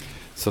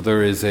So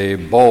there is a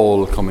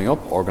ball coming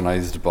up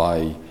organised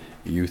by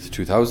Youth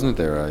 2000.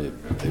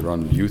 They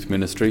run youth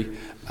ministry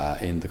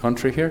in the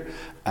country here,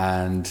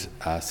 and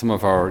some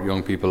of our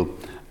young people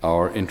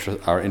are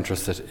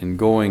interested in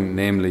going,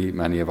 namely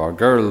many of our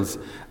girls,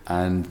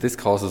 and this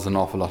causes an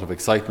awful lot of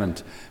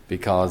excitement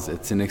because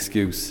it's an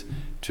excuse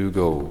to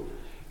go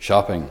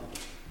shopping,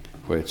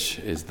 which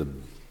is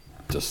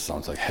just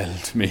sounds like hell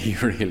to me,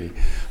 really.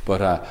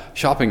 But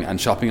shopping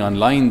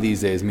online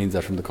these days means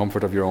that from the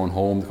comfort of your own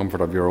home, the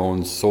comfort of your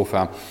own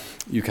sofa,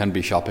 you can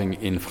be shopping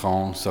in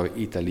France or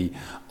Italy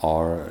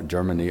or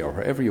Germany or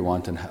wherever you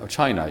want, or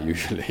China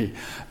usually,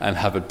 and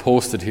have it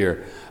posted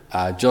here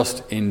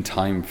just in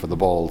time for the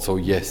ball. So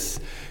yes,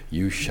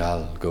 you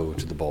shall go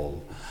to the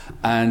ball.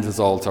 And there's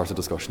all sorts of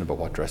discussion about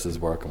what dresses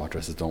work and what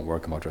dresses don't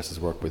work, and what dresses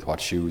work with what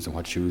shoes, and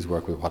what shoes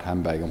work with what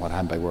handbag, and what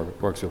handbag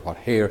works with what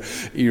hair,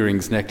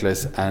 earrings,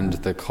 necklace, and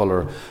the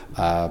colour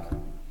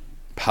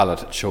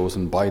palette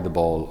chosen by the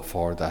ball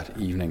for that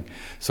evening.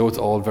 So it's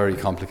all very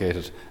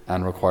complicated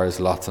and requires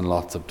lots and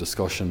lots of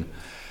discussion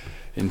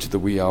into the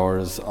wee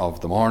hours of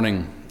the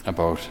morning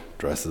about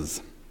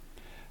dresses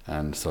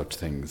and such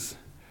things,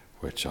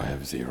 which I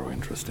have zero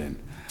interest in.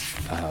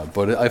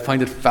 But I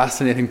find it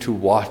fascinating to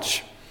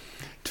watch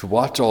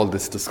all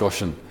this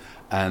discussion,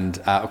 and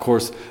of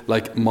course,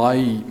 like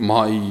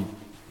my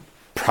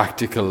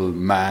practical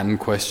man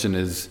question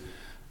is,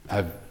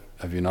 have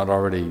you not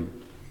already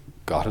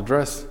got a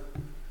dress?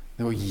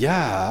 They go,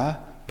 yeah,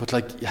 but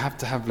like you have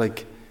to have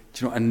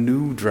a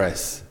new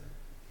dress.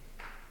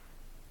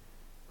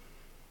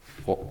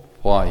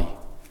 Why?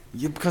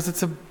 Yeah, because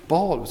it's a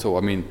ball. So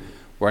I mean,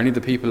 were any of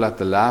the people at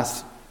the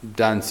last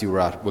dance you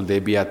were at, will they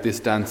be at this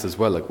dance as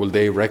well? Like, will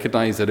they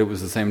recognise that it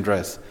was the same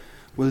dress?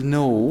 Well,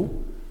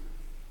 no.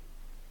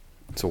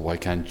 So why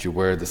can't you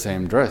wear the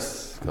same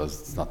dress? Because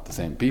it's not the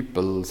same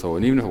people. So,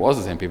 and even if it was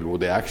the same people, would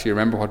they actually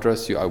remember what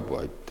dress you? I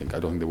don't think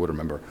they would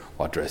remember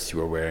what dress you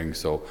were wearing.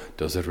 So,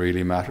 does it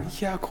really matter?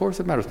 Yeah, of course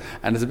it matters.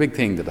 And it's a big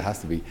thing that it has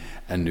to be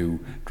a new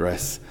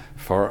dress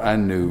for a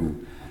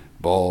new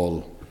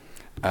ball.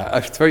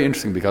 It's very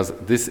interesting because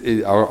this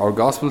is our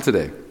gospel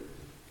today.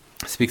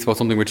 Speaks about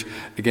something which,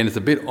 again, is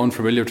a bit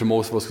unfamiliar to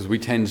most of us because we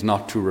tend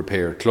not to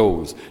repair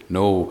clothes.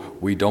 No,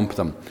 we dump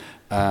them.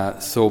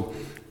 So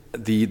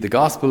the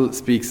gospel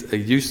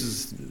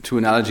uses two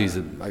analogies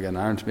that, again,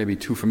 aren't maybe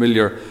too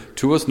familiar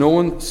to us. No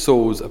one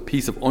sews a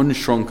piece of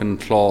unshrunken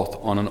cloth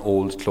on an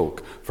old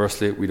cloak.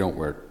 Firstly, we don't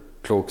wear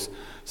cloaks.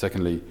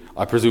 Secondly,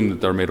 I presume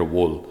that they're made of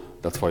wool.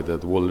 That's why the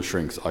wool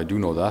shrinks. I do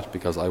know that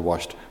because I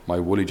washed my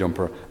woolly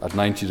jumper at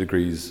 90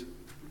 degrees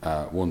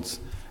once,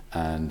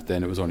 and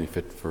then it was only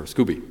fit for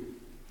Scooby.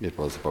 It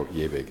was about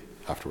yay big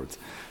afterwards.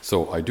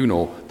 So I do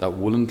know that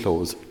woolen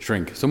clothes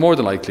shrink. So more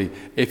than likely,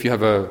 if you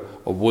have a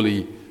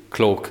woolly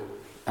cloak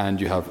and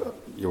you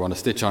want to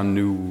stitch on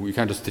you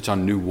can't just stitch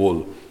on new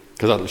wool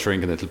because that'll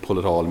shrink and it'll pull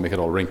it all and make it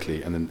all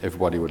wrinkly, and then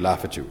everybody would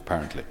laugh at you,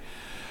 apparently.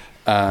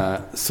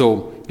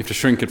 So you have to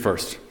shrink it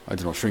first. I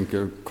don't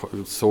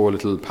know, sew a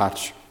little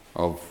patch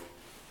of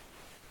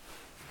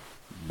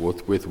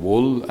with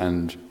wool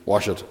and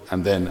wash it,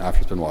 and then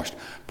after it's been washed,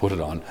 put it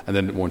on, and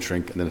then it won't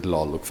shrink, and then it'll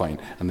all look fine,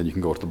 and then you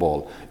can go to the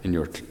ball in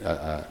your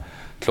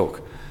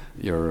cloak,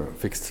 your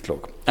fixed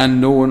cloak.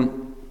 And no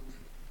one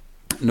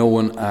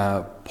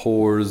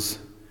pours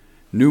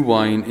new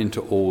wine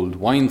into old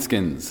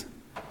wineskins.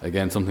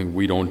 Again, something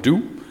we don't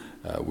do.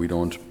 We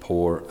don't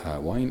pour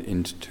wine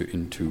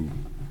into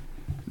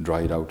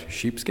dried out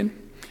sheepskin.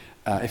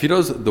 If he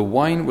does, the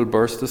wine will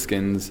burst the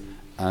skins,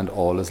 and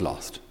all is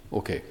lost.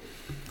 Okay.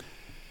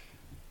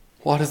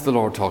 What is the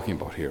Lord talking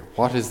about here?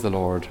 What's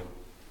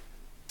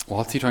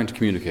he trying to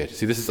communicate?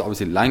 See, this is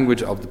obviously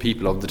language of the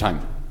people of the time.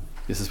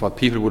 This is what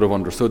people would have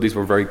understood. These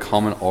were very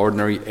common,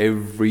 ordinary,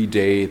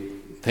 everyday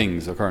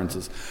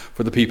occurrences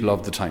for the people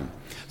of the time.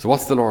 So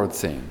what's the Lord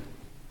saying?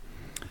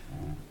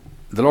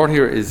 The Lord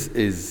here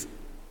is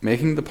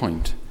making the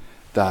point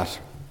that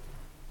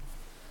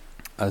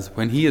as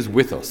when he is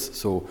with us,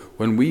 so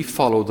when we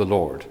follow the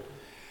Lord,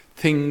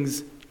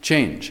 things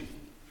change.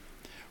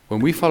 When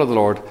we follow the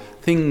Lord,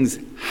 things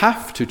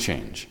have to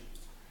change.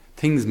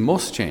 Things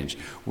must change.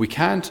 We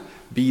can't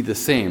be the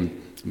same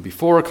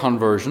before a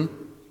conversion,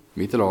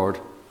 meet the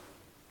Lord,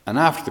 and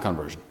after the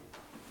conversion.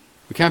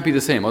 We can't be the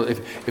same.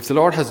 If the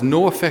Lord has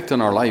no effect on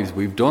our lives,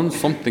 we've done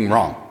something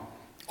wrong,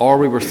 or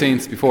we were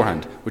saints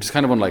beforehand, which is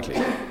kind of unlikely.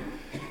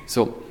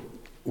 So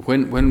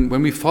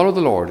when we follow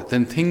the Lord,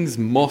 then things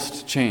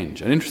must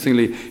change. And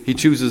interestingly, he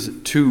chooses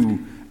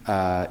two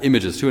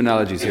images, two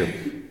analogies here.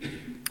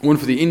 One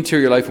for the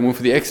interior life and one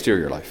for the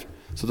exterior life.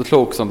 So the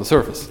cloak's on the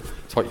surface.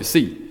 It's what you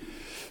see.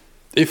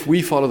 If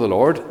we follow the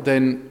Lord,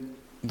 then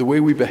the way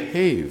we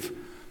behave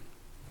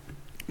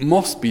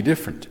must be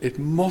different. It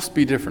must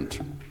be different.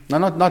 Now,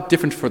 not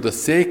different for the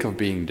sake of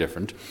being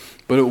different,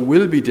 but it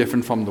will be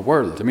different from the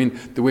world. I mean,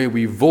 the way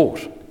we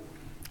vote,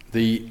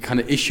 the kind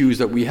of issues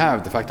that we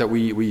have, the fact that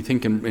we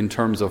think in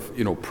terms of,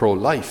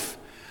 pro-life,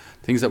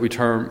 the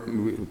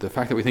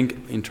fact that we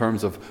think in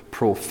terms of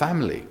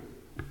pro-family,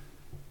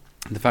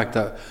 The fact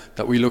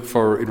that we look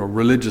for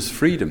religious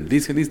freedom.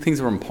 These things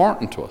are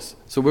important to us.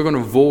 So we're going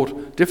to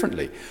vote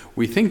differently.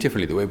 We think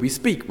differently. The way we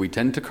speak, we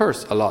tend to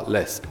curse a lot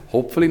less.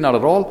 Hopefully not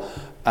at all.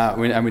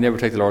 And we never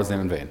take the Lord's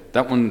name in vain.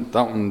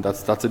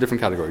 That's a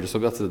different category. So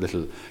that's a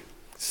little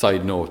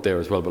side note there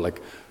as well. But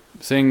like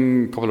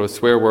saying a couple of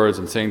swear words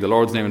and saying the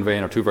Lord's name in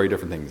vain are two very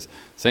different things.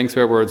 Saying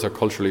swear words are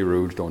culturally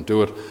rude. Don't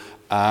do it.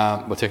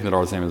 But taking the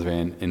Lord's name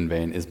in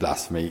vain is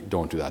blasphemy.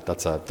 Don't do that.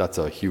 That's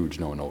a huge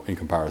no in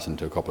comparison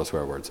to a couple of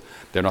swear words.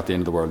 They're not the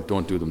end of the world.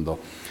 Don't do them though.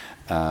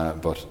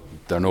 But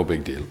they're no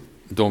big deal.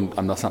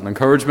 That's not an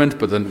encouragement,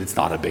 but then it's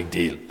not a big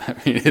deal. I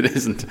mean, it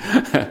isn't.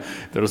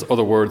 There's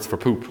other words for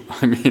poop.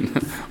 I mean,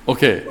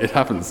 okay, it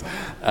happens.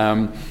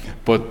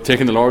 But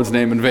taking the Lord's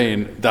name in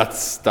vain,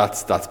 that's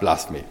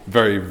blasphemy.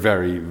 Very,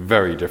 very,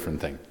 very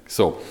different thing.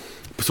 So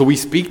we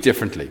speak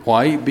differently.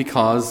 Why?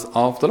 Because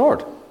of the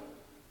Lord.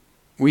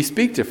 We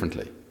speak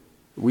differently.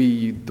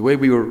 The way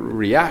we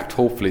react,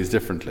 hopefully, is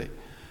differently.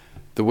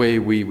 The way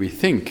we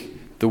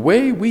think, the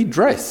way we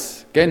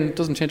dress. Again, it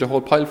doesn't change a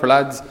whole pile for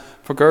lads.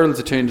 For girls,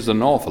 it changes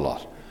an awful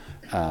lot.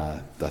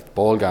 That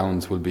ball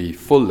gowns will be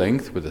full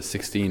length with a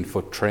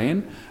 16-foot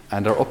train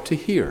and are up to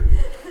here.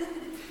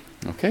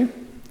 Okay?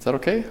 Is that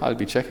okay? I'll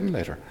be checking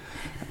later.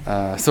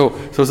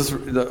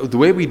 The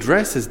way we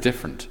dress is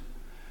different.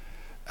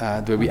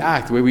 The way we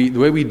act, the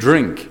way we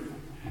drink.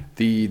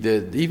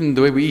 Even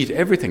the way we eat,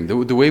 everything,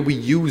 the way we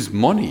use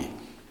money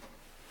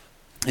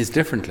is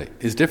different.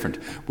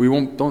 We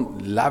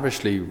don't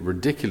lavishly,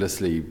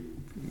 ridiculously,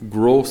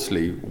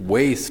 grossly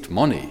waste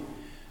money,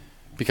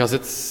 because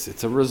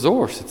it's a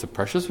resource, it's a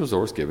precious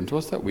resource given to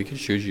us that we can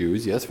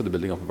use, yes, for the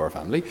building up of our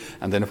family,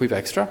 and then if we've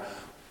extra,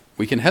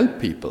 we can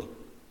help people.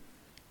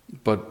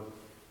 But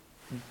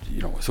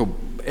so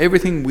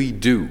everything we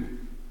do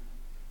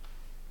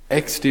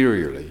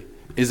exteriorly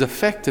is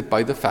affected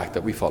by the fact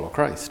that we follow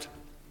Christ.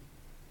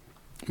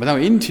 But now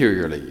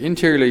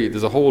interiorly,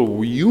 there's a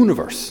whole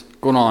universe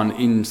going on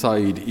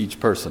inside each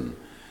person.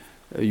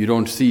 You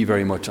don't see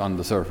very much on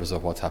the surface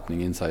of what's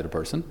happening inside a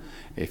person.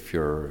 If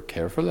you're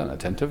careful and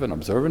attentive and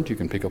observant, you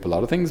can pick up a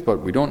lot of things, but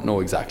we don't know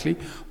exactly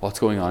what's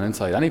going on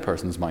inside any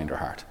person's mind or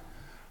heart.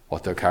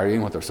 What they're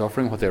carrying, what they're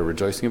suffering, what they're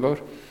rejoicing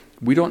about.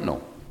 We don't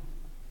know.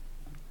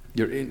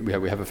 We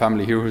have a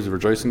family here who's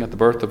rejoicing at the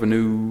birth of a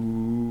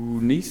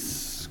new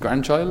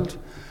grandchild,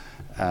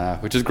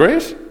 which is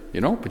great,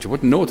 but you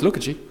wouldn't know to look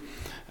at you.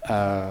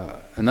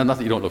 And not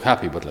that you don't look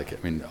happy, but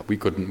we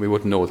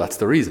wouldn't know that's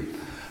the reason.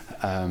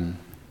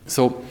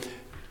 So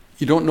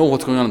you don't know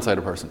what's going on inside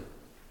a person.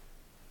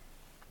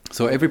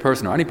 So every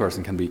person or any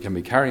person can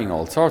be carrying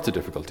all sorts of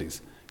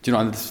difficulties.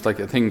 And it's like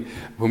a thing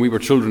when we were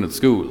children at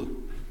school.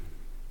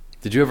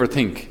 Did you ever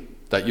think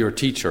that your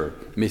teacher,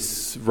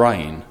 Miss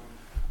Ryan,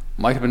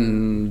 might have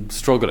been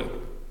struggling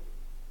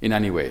in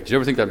any way? Did you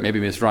ever think that maybe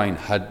Miss Ryan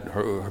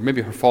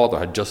maybe her father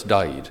had just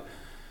died?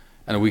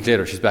 And a week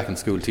later, she's back in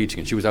school teaching,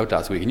 and she was out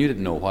last week, and you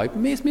didn't know why.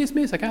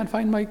 Miss, I can't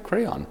find my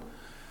crayon.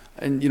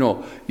 And,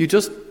 you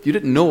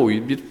didn't know.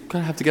 You kind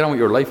of have to get on with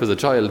your life as a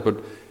child,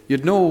 but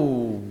you'd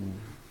know,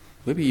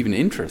 maybe even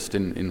interest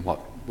in what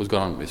was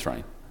going on with Miss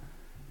Ryan.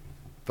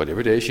 But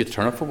every day she'd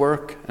turn up for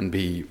work and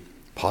be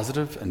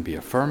positive and be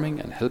affirming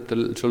and help the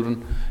little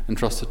children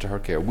entrusted to her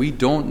care. We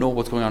don't know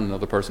what's going on in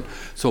another person.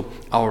 So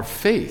our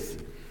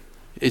faith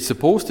is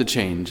supposed to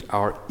change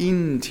our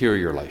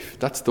interior life.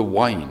 That's the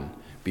wine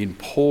being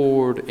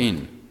poured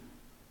in.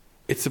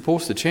 It's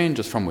supposed to change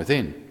us from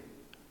within.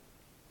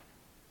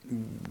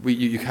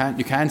 You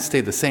can't stay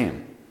the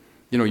same.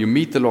 You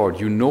meet the Lord,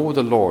 you know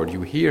the Lord,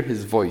 you hear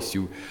His voice,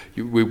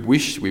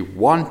 we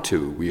want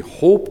to, we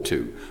hope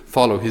to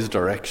follow His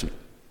direction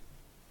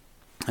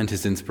and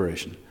His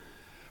inspiration.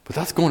 But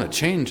that's going to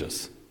change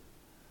us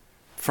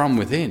from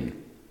within.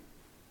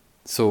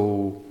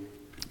 So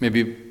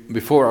maybe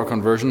before our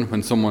conversion,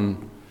 when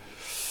someone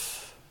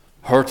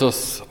hurt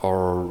us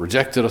or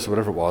rejected us or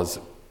whatever it was,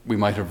 we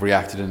might have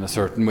reacted in a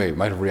certain way. We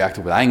might have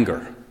reacted with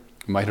anger.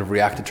 We might have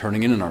reacted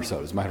turning in on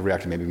ourselves. We might have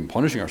reacted maybe even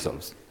punishing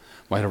ourselves.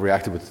 We might have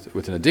reacted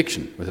with an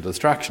addiction, with a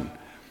distraction.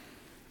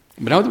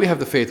 But now that we have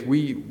the faith,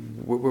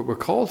 we're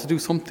called to do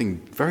something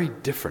very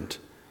different.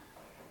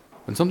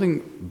 When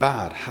something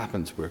bad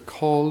happens, we're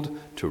called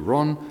to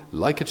run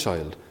like a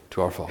child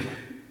to our Father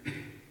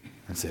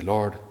and say,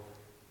 Lord,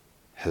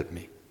 help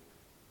me.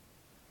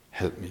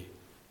 Help me.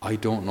 I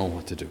don't know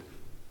what to do.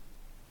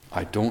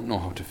 I don't know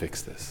how to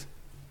fix this.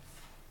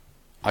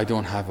 I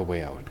don't have a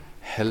way out.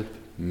 Help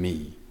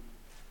me.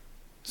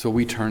 So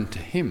we turn to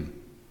Him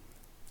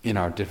in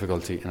our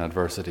difficulty and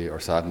adversity or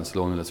sadness,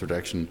 loneliness,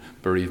 rejection,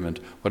 bereavement,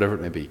 whatever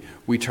it may be.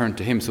 We turn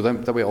to Him. So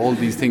that way all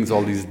these things,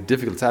 all these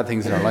difficult, sad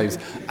things in our lives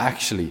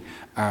actually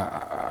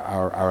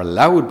are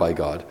allowed by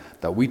God,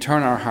 that we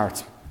turn our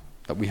hearts,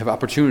 that we have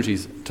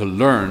opportunities to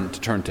learn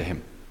to turn to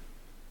Him.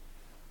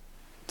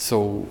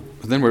 So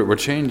then we're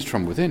changed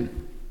from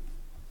within.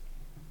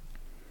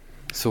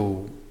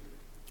 So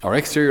our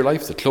exterior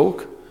life is a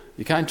cloak.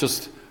 You can't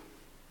just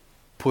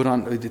put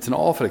on, it's an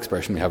awful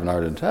expression we have in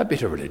Ireland, a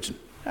bit of religion.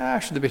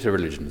 Actually, the bit of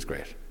religion is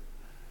great.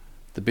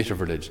 The bit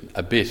of religion.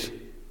 A bit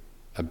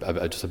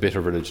just a bit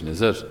of religion,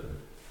 is it?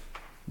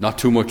 Not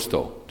too much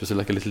though, just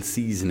like a little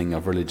seasoning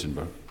of religion,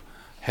 but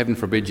heaven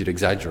forbid you'd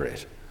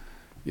exaggerate.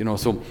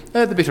 So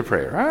the bit of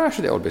prayer,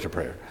 actually the old bit of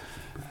prayer.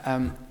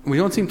 We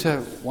don't seem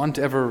to want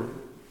to ever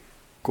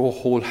go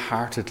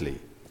wholeheartedly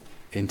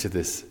into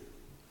this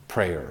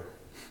prayer,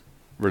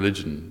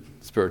 religion,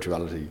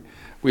 spirituality.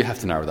 We have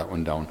to narrow that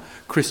one down.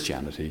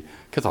 Christianity,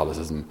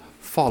 Catholicism,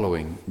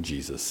 following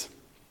Jesus.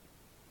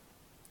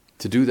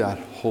 To do that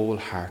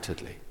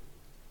wholeheartedly.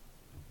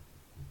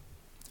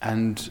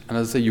 And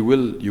as I say, you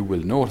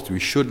will notice, we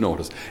should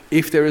notice,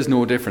 if there is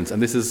no difference,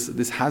 and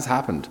this has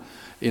happened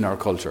in our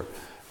culture,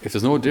 if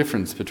there's no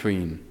difference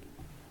between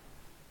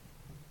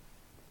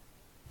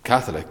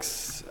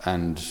Catholics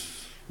and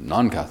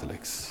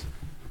non-Catholics,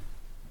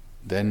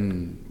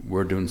 then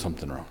we're doing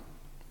something wrong.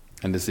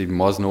 And this even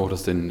was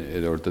noticed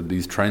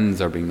these trends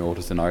are being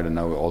noticed in Ireland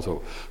now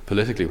also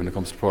politically when it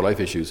comes to pro-life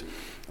issues,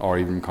 or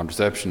even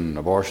contraception,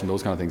 abortion,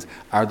 those kind of things.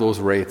 Are those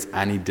rates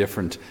any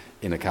different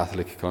in a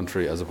Catholic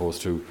country as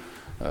opposed to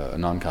a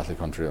non-Catholic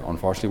country?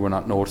 Unfortunately, we're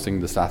not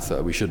noticing the stats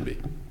that we should be.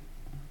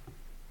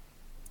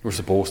 We're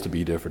supposed to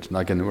be different. And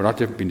again, we're not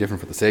being different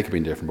for the sake of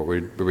being different, but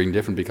we're being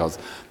different because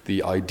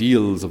the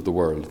ideals of the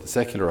world, the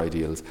secular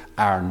ideals,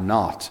 are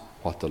not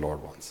what the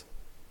Lord wants.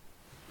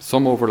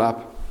 Some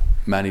overlap,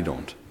 many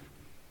don't.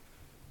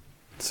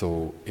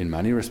 So, in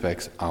many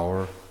respects,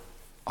 our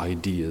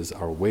ideas,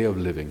 our way of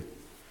living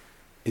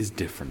is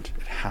different.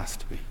 It has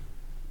to be.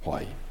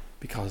 Why?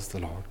 Because the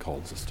Lord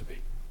calls us to be.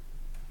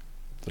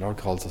 The Lord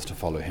calls us to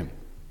follow Him.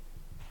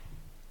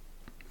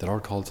 The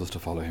Lord calls us to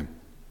follow Him.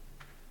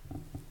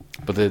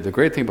 But the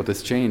great thing about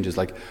this change is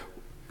like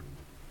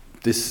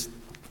this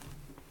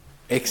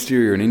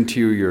exterior and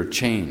interior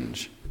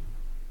change.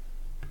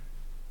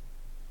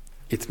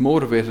 It's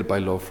motivated by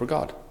love for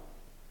God.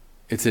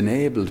 It's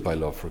enabled by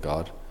love for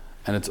God.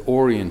 And it's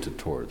oriented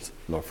towards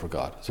love for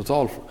God. So it's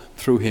all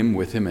through Him,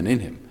 with Him, and in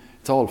Him.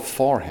 It's all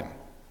for Him.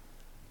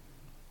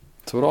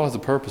 So it all has a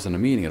purpose and a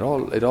meaning. It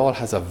all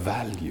has a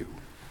value.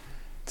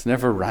 It's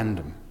never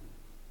random.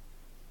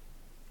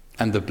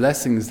 And the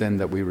blessings then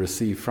that we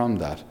receive from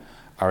that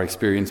are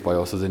experienced by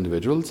us as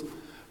individuals,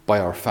 by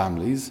our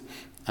families,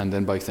 and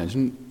then by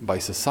extension, by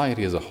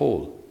society as a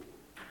whole.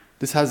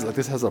 This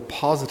has a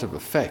positive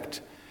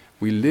effect.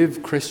 We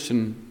live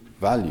Christian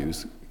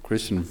values,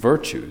 Christian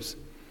virtues,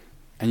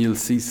 and you'll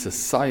see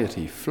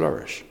society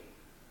flourish.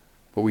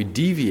 But we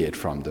deviate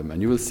from them,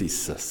 and you will see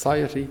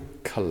society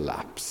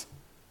collapse.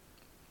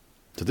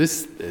 So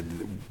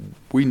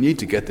we need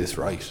to get this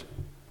right.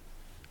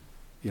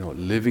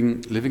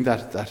 Living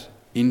that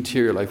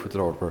interior life with the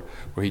Lord,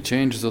 where He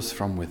changes us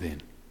from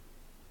within.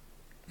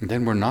 And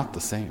then we're not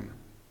the same.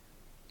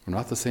 We're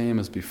not the same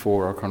as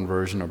before our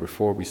conversion or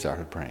before we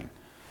started praying.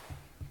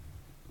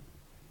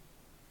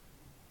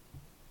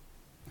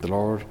 The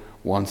Lord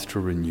wants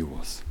to renew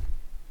us.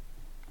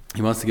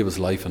 He wants to give us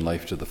life and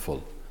life to the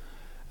full.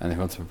 And He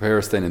wants to prepare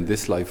us then in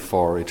this life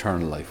for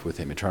eternal life with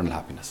Him, eternal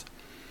happiness.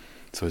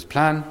 So His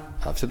plan,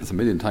 I've said this a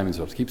million times,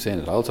 so I have to keep saying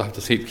it. I also have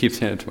to keep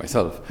saying it to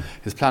myself.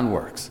 His plan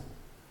works.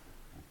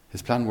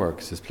 His plan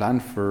works. His plan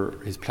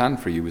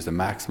for you is the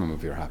maximum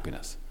of your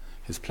happiness.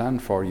 His plan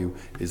for you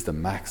is the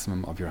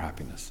maximum of your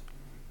happiness.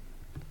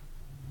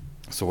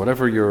 So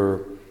whatever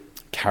you're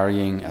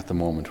carrying at the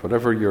moment,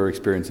 whatever you're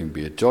experiencing,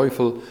 be it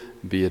joyful,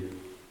 be it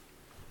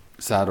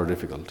sad or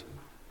difficult,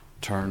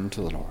 turn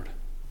to the Lord.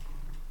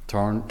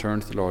 Turn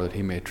to the Lord that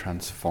He may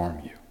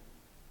transform you.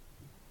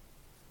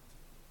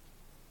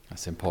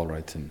 As St. Paul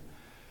writes in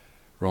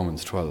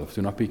Romans 12,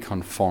 do not be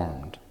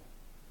conformed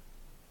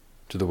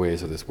to the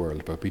ways of this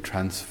world, but be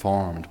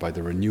transformed by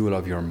the renewal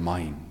of your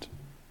mind,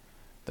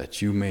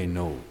 that you may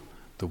know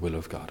the will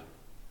of God.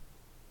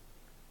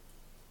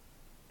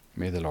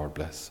 May the Lord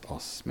bless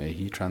us. May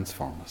He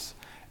transform us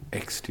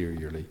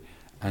exteriorly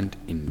and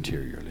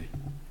interiorly.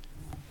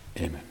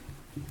 Amen.